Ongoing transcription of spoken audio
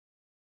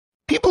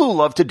People who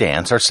love to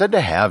dance are said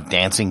to have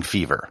dancing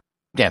fever.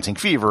 Dancing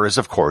fever is,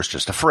 of course,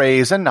 just a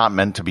phrase and not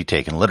meant to be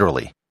taken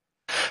literally.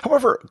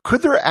 However,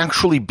 could there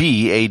actually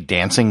be a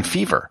dancing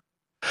fever?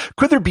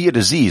 Could there be a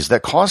disease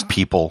that caused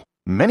people,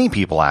 many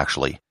people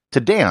actually, to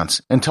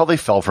dance until they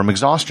fell from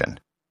exhaustion?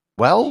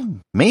 Well,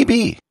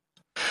 maybe.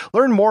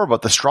 Learn more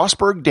about the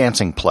Strasbourg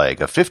dancing plague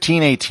of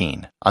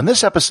 1518 on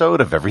this episode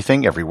of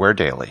Everything Everywhere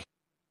Daily.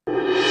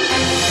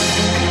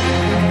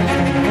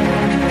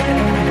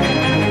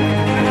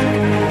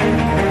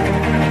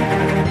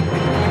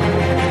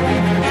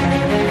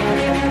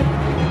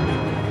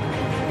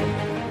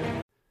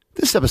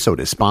 This episode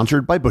is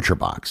sponsored by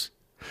ButcherBox.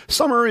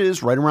 Summer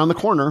is right around the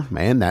corner,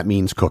 and that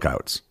means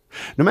cookouts.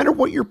 No matter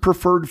what your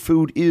preferred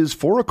food is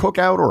for a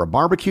cookout or a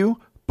barbecue,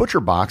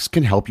 ButcherBox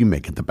can help you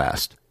make it the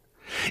best.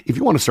 If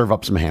you want to serve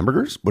up some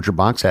hamburgers,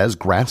 ButcherBox has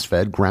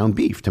grass-fed ground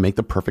beef to make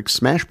the perfect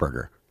smash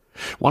burger.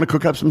 Want to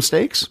cook up some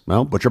steaks?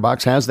 Well,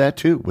 ButcherBox has that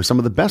too, with some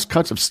of the best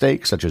cuts of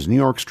steak such as New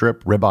York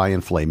strip, ribeye,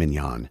 and filet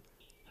mignon.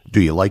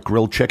 Do you like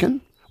grilled chicken?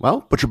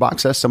 Well,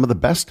 ButcherBox has some of the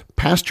best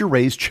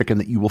pasture-raised chicken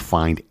that you will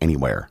find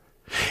anywhere.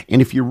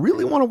 And if you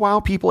really want to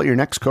wow people at your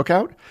next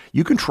cookout,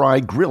 you can try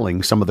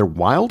grilling some of their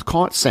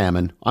wild-caught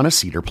salmon on a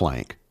cedar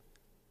plank.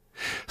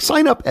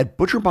 Sign up at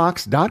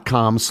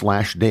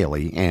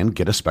butcherbox.com/daily and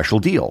get a special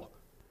deal.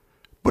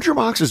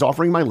 ButcherBox is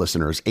offering my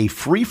listeners a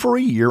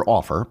free-for-a-year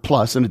offer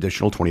plus an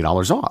additional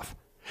 $20 off.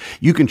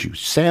 You can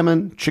choose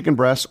salmon, chicken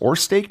breasts, or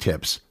steak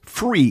tips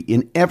free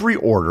in every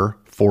order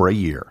for a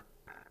year.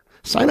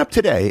 Sign up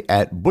today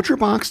at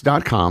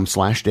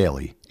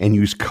butcherbox.com/daily and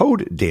use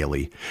code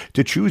DAILY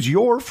to choose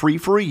your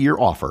free-for-a-year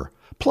offer,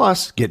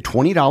 plus get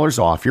 $20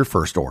 off your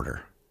first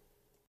order.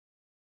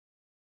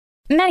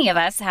 Many of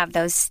us have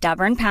those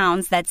stubborn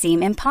pounds that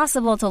seem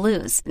impossible to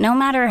lose, no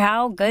matter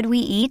how good we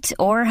eat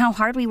or how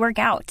hard we work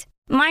out.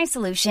 My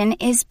solution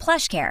is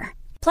PlushCare.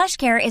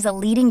 PlushCare is a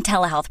leading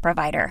telehealth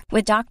provider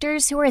with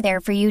doctors who are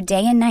there for you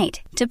day and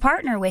night to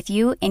partner with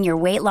you in your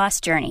weight loss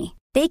journey.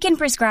 They can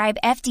prescribe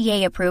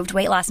FDA-approved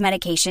weight loss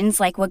medications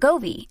like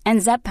Wegovy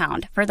and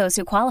Zepbound for those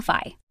who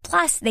qualify.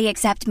 Plus, they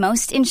accept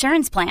most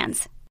insurance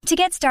plans. To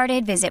get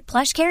started, visit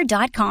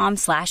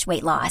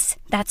plushcare.com/weightloss.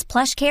 That's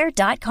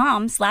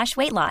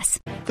plushcare.com/weightloss.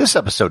 This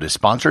episode is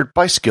sponsored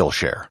by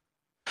Skillshare.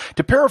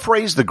 To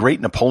paraphrase the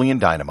great Napoleon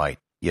Dynamite,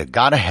 you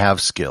gotta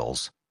have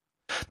skills.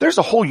 There's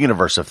a whole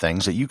universe of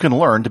things that you can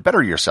learn to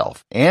better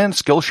yourself, and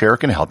Skillshare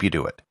can help you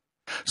do it.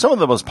 Some of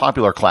the most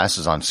popular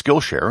classes on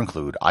Skillshare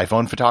include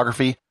iPhone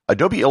photography,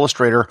 Adobe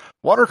Illustrator,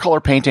 watercolor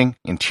painting,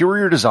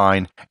 interior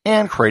design,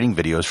 and creating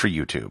videos for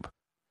YouTube.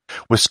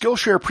 With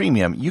Skillshare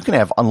Premium, you can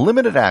have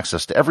unlimited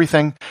access to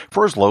everything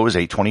for as low as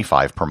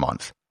 $8.25 per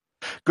month.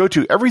 Go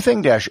to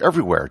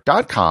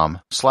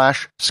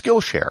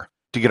everything-everywhere.com/Skillshare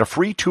to get a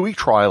free 2-week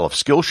trial of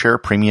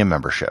Skillshare Premium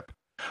membership,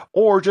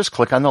 or just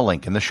click on the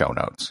link in the show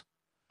notes.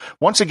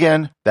 Once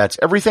again, that's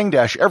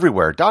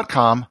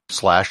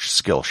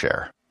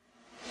everything-everywhere.com/Skillshare.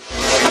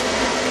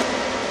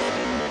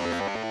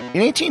 In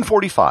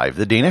 1845,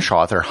 the Danish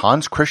author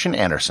Hans Christian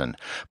Andersen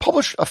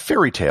published a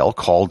fairy tale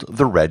called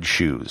The Red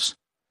Shoes.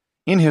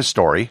 In his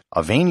story,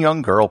 a vain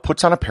young girl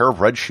puts on a pair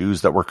of red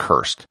shoes that were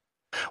cursed.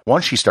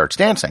 Once she starts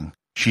dancing,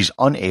 she's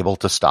unable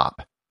to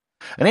stop.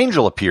 An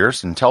angel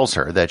appears and tells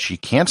her that she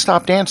can't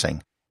stop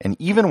dancing, and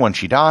even when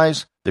she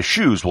dies, the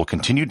shoes will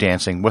continue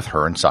dancing with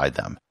her inside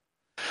them.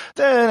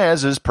 Then,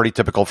 as is pretty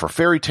typical for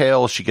fairy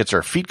tales, she gets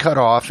her feet cut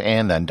off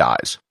and then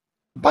dies.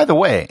 By the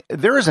way,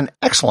 there is an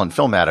excellent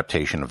film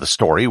adaptation of the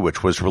story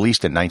which was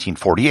released in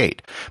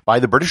 1948 by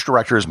the British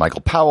directors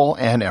Michael Powell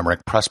and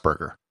Emmerich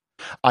Pressburger.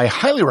 I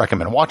highly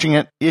recommend watching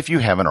it if you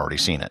haven't already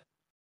seen it.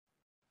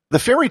 The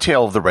fairy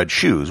tale of the Red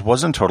Shoes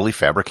wasn't totally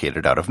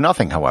fabricated out of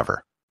nothing,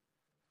 however.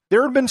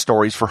 There had been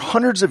stories for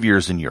hundreds of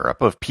years in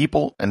Europe of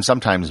people, and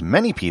sometimes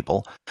many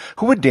people,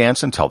 who would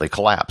dance until they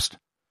collapsed.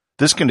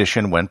 This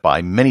condition went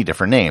by many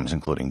different names,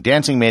 including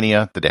dancing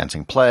mania, the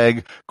dancing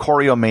plague,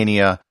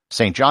 choreomania,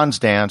 St. John's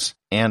dance,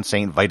 and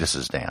St.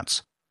 Vitus's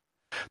dance.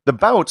 The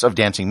bouts of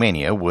dancing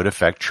mania would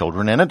affect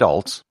children and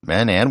adults,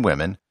 men and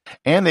women,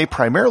 and they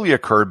primarily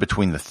occurred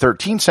between the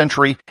 13th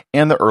century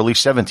and the early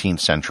 17th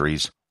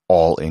centuries,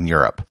 all in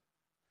Europe.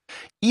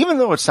 Even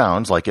though it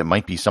sounds like it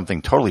might be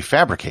something totally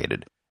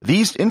fabricated,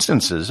 these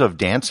instances of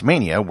dance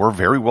mania were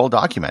very well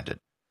documented.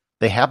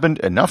 They happened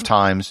enough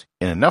times,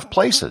 in enough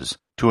places,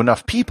 to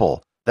enough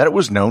people, that it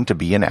was known to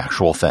be an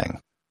actual thing.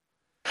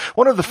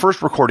 One of the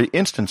first recorded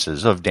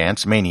instances of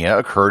dance mania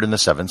occurred in the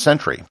 7th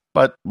century,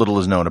 but little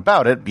is known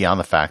about it beyond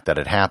the fact that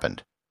it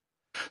happened.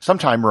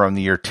 Sometime around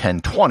the year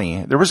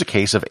 1020, there was a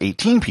case of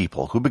 18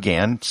 people who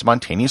began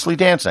spontaneously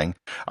dancing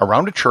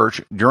around a church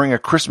during a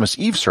Christmas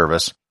Eve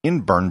service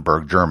in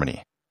Bernburg,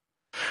 Germany.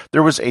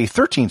 There was a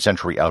 13th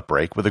century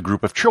outbreak with a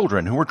group of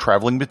children who were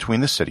traveling between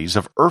the cities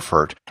of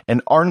Erfurt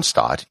and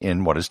Arnstadt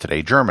in what is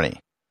today Germany.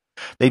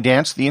 They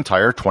danced the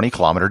entire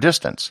 20-kilometer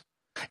distance.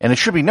 And it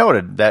should be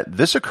noted that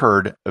this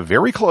occurred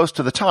very close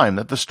to the time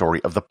that the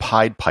story of the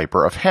Pied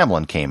Piper of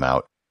Hamelin came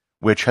out,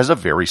 which has a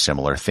very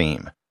similar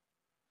theme.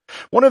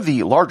 One of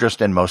the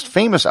largest and most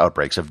famous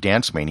outbreaks of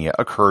dance mania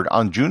occurred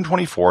on June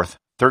 24,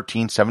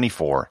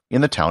 1374,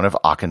 in the town of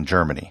Aachen,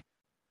 Germany.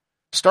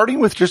 Starting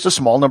with just a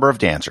small number of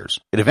dancers,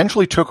 it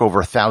eventually took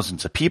over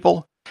thousands of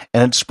people,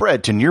 and it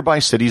spread to nearby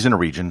cities and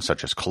regions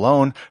such as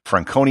Cologne,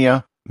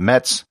 Franconia,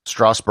 Metz,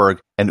 Strasbourg,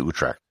 and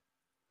Utrecht.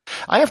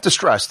 I have to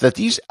stress that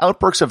these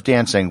outbreaks of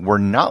dancing were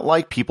not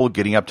like people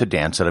getting up to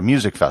dance at a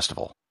music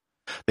festival.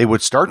 They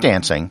would start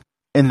dancing,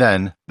 and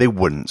then they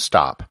wouldn't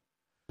stop.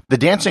 The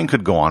dancing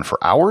could go on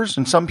for hours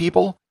in some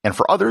people, and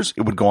for others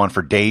it would go on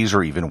for days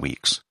or even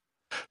weeks.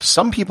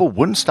 Some people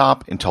wouldn't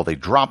stop until they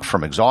dropped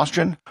from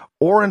exhaustion,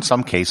 or in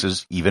some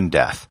cases, even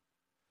death.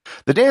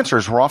 The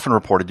dancers were often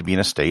reported to be in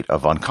a state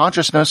of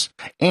unconsciousness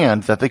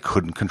and that they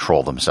couldn't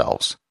control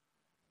themselves.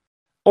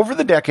 Over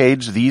the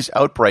decades, these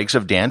outbreaks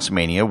of dance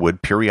mania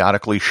would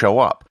periodically show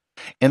up,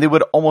 and they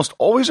would almost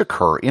always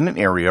occur in an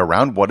area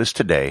around what is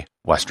today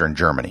Western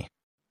Germany.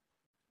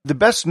 The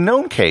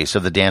best-known case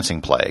of the dancing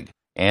plague,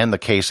 and the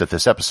case that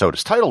this episode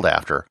is titled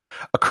after,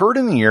 occurred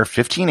in the year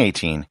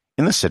 1518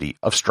 in the city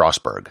of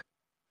Strasbourg.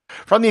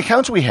 From the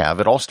accounts we have,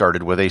 it all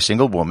started with a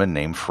single woman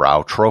named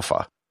Frau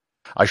Tropfa.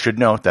 I should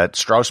note that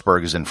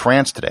Strasbourg is in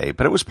France today,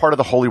 but it was part of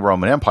the Holy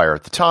Roman Empire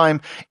at the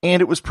time,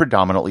 and it was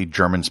predominantly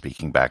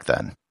German-speaking back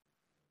then.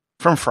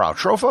 From Frau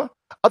Tropfa,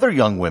 other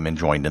young women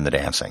joined in the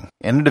dancing,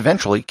 and it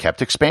eventually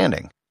kept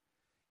expanding.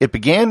 It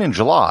began in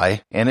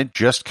July, and it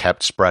just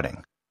kept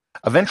spreading.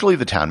 Eventually,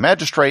 the town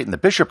magistrate and the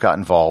bishop got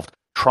involved,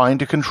 trying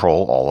to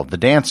control all of the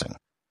dancing.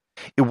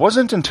 It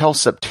wasn't until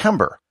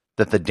September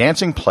that the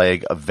dancing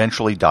plague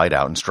eventually died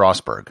out in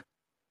Strasbourg.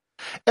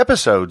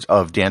 Episodes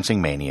of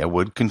dancing mania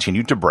would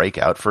continue to break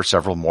out for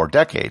several more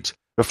decades,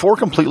 before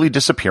completely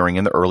disappearing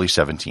in the early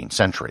 17th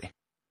century.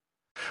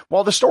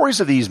 While the stories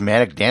of these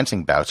manic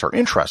dancing bouts are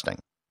interesting,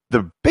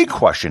 the big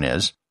question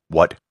is,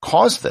 what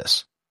caused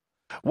this?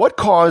 What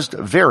caused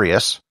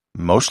various,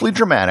 mostly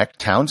dramatic,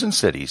 towns and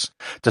cities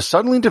to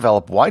suddenly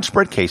develop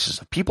widespread cases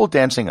of people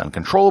dancing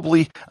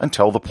uncontrollably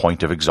until the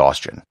point of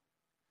exhaustion?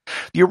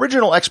 The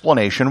original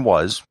explanation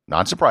was,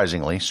 not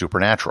surprisingly,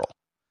 supernatural.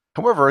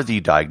 However, the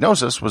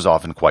diagnosis was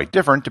often quite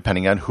different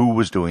depending on who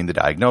was doing the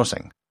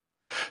diagnosing.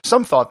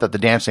 Some thought that the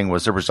dancing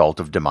was the result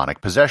of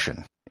demonic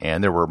possession,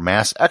 and there were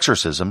mass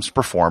exorcisms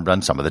performed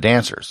on some of the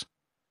dancers.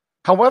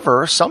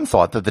 However, some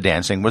thought that the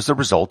dancing was the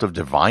result of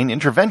divine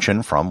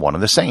intervention from one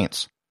of the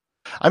saints.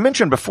 I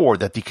mentioned before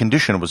that the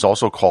condition was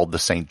also called the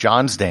St.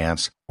 John's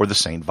dance or the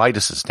St.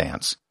 Vitus's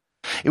dance.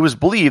 It was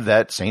believed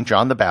that St.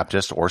 John the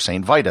Baptist or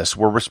St. Vitus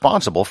were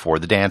responsible for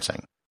the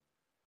dancing.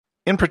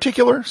 In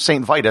particular,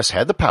 St. Vitus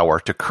had the power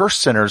to curse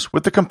sinners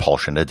with the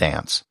compulsion to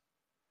dance.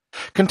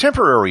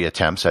 Contemporary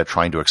attempts at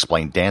trying to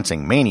explain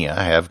dancing mania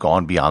have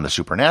gone beyond the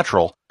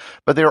supernatural,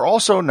 but they are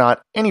also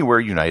not anywhere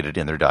united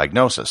in their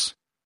diagnosis.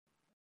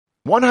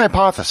 One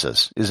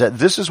hypothesis is that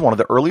this is one of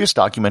the earliest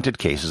documented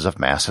cases of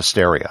mass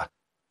hysteria.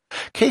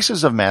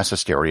 Cases of mass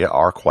hysteria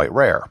are quite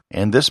rare,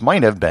 and this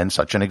might have been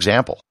such an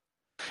example.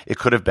 It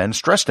could have been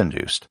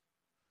stress-induced.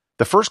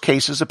 The first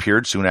cases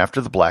appeared soon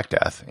after the Black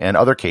Death, and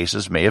other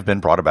cases may have been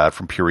brought about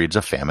from periods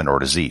of famine or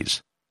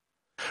disease.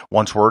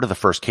 Once word of the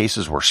first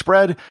cases were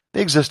spread,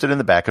 they existed in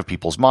the back of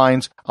people's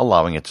minds,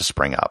 allowing it to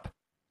spring up.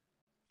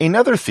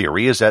 Another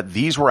theory is that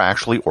these were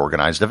actually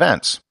organized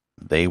events.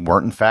 They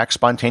weren't in fact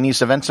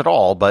spontaneous events at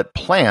all, but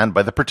planned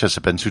by the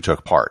participants who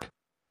took part.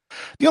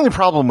 The only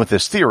problem with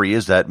this theory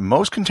is that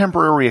most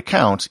contemporary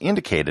accounts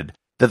indicated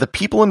that the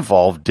people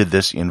involved did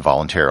this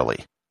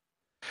involuntarily.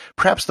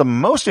 Perhaps the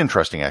most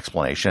interesting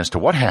explanation as to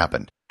what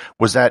happened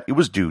was that it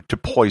was due to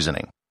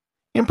poisoning.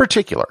 In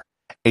particular,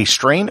 a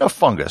strain of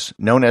fungus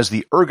known as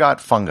the ergot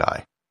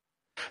fungi.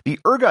 The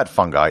ergot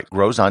fungi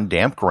grows on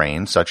damp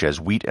grains such as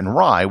wheat and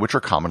rye, which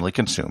are commonly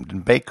consumed in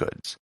baked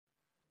goods.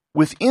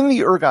 Within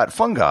the ergot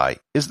fungi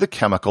is the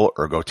chemical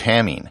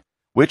ergotamine,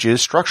 which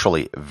is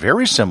structurally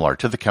very similar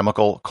to the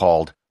chemical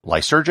called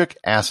lysergic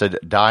acid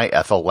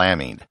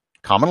diethylamide,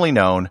 commonly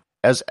known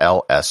as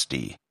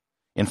LSD.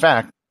 In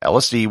fact,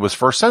 LSD was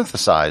first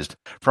synthesized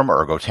from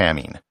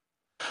ergotamine.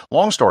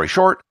 Long story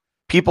short,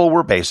 people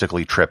were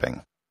basically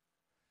tripping.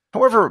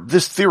 However,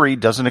 this theory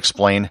doesn't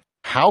explain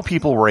how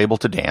people were able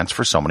to dance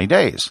for so many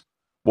days.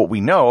 What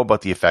we know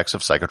about the effects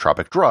of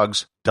psychotropic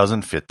drugs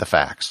doesn't fit the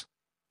facts.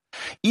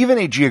 Even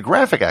a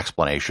geographic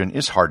explanation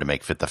is hard to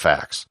make fit the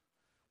facts.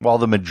 While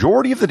the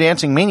majority of the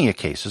dancing mania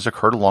cases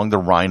occurred along the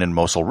Rhine and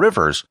Mosel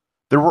rivers,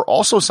 there were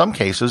also some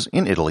cases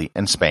in Italy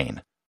and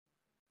Spain.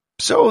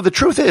 So the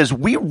truth is,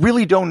 we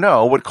really don't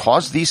know what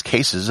caused these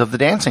cases of the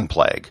dancing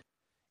plague.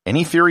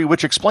 Any theory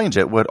which explains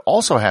it would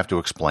also have to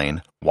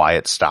explain why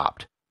it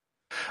stopped.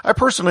 I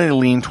personally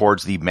lean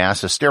towards the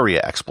mass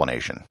hysteria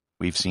explanation.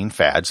 We've seen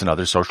fads and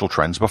other social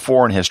trends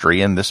before in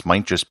history, and this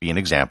might just be an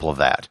example of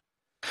that.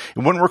 It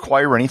wouldn't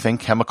require anything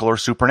chemical or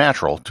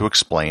supernatural to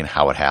explain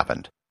how it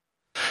happened.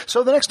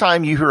 So the next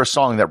time you hear a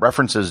song that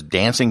references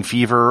dancing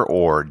fever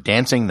or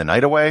dancing the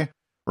night away,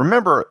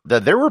 remember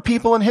that there were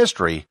people in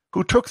history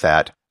who took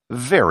that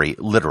very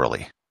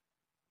literally.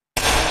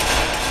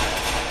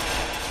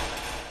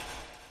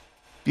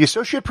 The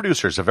associate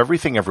producers of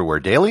Everything Everywhere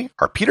Daily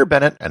are Peter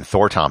Bennett and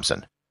Thor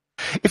Thompson.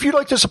 If you'd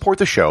like to support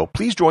the show,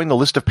 please join the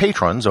list of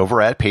patrons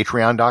over at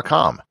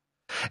patreon.com.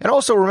 And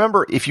also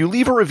remember, if you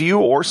leave a review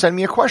or send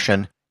me a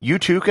question, you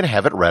too can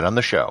have it read on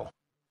the show.